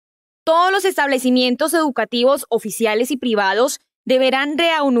Todos los establecimientos educativos oficiales y privados deberán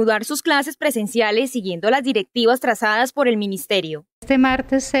reanudar sus clases presenciales siguiendo las directivas trazadas por el Ministerio. Este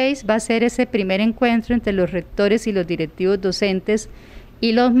martes 6 va a ser ese primer encuentro entre los rectores y los directivos docentes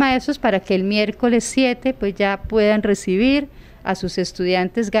y los maestros para que el miércoles 7 pues ya puedan recibir a sus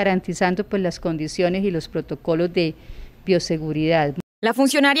estudiantes garantizando pues las condiciones y los protocolos de bioseguridad. La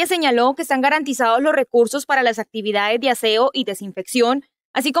funcionaria señaló que están garantizados los recursos para las actividades de aseo y desinfección,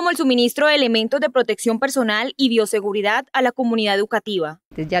 así como el suministro de elementos de protección personal y bioseguridad a la comunidad educativa.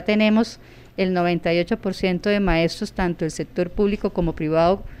 Ya tenemos el 98% de maestros, tanto del sector público como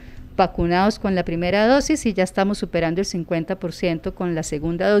privado, vacunados con la primera dosis y ya estamos superando el 50% con la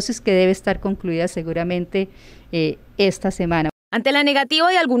segunda dosis, que debe estar concluida seguramente esta semana. Ante la negativa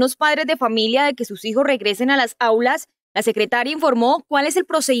de algunos padres de familia de que sus hijos regresen a las aulas, la secretaria informó cuál es el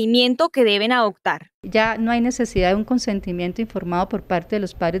procedimiento que deben adoptar. Ya no hay necesidad de un consentimiento informado por parte de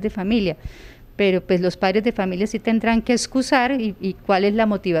los padres de familia, pero pues los padres de familia sí tendrán que excusar y cuál es la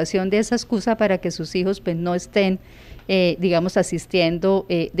motivación de esa excusa para que sus hijos pues no estén, digamos, asistiendo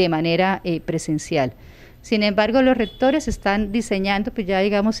de manera presencial. Sin embargo, los rectores están diseñando pues ya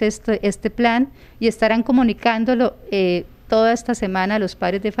digamos este plan y estarán comunicándolo toda esta semana a los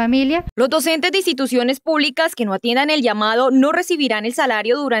padres de familia. Los docentes de instituciones públicas que no atiendan el llamado no recibirán el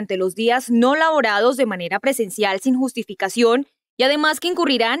salario durante los días no laborados de manera presencial sin justificación y además que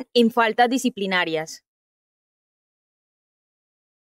incurrirán en faltas disciplinarias.